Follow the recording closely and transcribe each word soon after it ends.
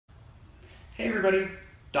Hey everybody,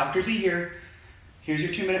 Dr. Z here. Here's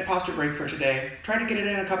your 2-minute posture break for today. Try to get it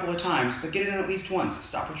in a couple of times, but get it in at least once.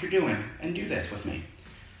 Stop what you're doing and do this with me.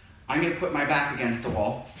 I'm gonna put my back against the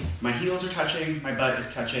wall. My heels are touching, my butt is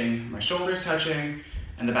touching, my shoulders touching,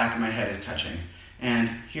 and the back of my head is touching. And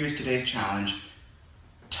here's today's challenge.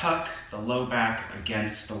 Tuck the low back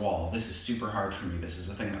against the wall. This is super hard for me. This is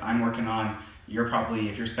a thing that I'm working on. You're probably,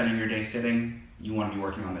 if you're spending your day sitting, you wanna be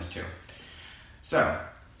working on this too. So,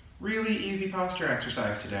 really easy posture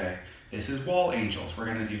exercise today. This is wall angels. We're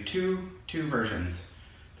gonna do two versions.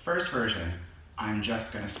 The first version, I'm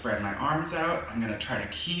just gonna spread my arms out. I'm gonna try to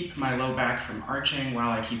keep my low back from arching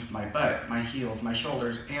while I keep my butt, my heels, my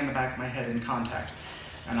shoulders, and the back of my head in contact.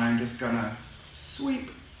 And I'm just gonna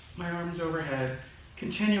sweep my arms overhead,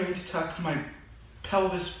 continuing to tuck my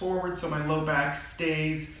pelvis forward so my low back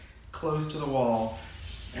stays close to the wall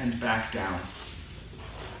and back down.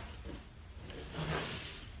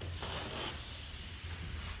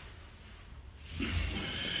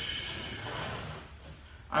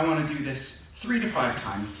 I want to do this 3 to 5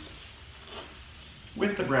 times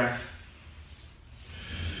with the breath.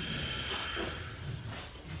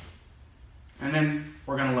 And then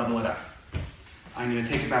we're going to level it up. I'm going to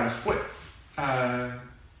take about a foot, a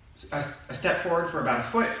step forward for about a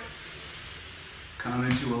foot, come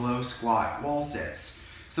into a low squat, wall sits.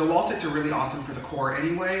 So wall sits are really awesome for the core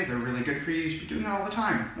anyway. They're really good for you. You should be doing that all the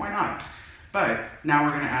time. Why not? But now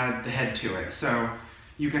we're going to add the head to it. So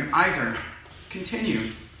you can either continue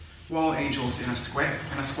wall angels in a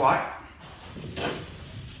squat,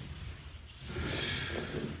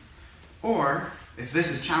 or if this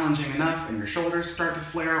is challenging enough and your shoulders start to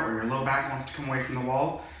flare or your low back wants to come away from the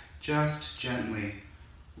wall, just gently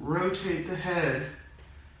rotate the head,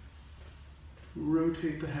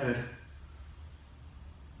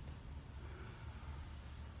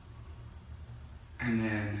 and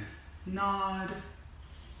then nod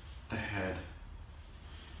the head.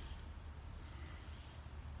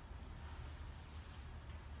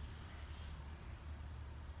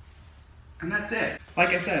 And that's it. Like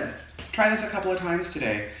I said, try this a couple of times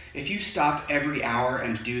today. If you stop every hour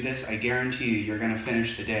and do this, I guarantee you're gonna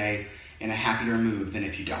finish the day in a happier mood than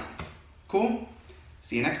if you don't. Cool?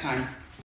 See you next time.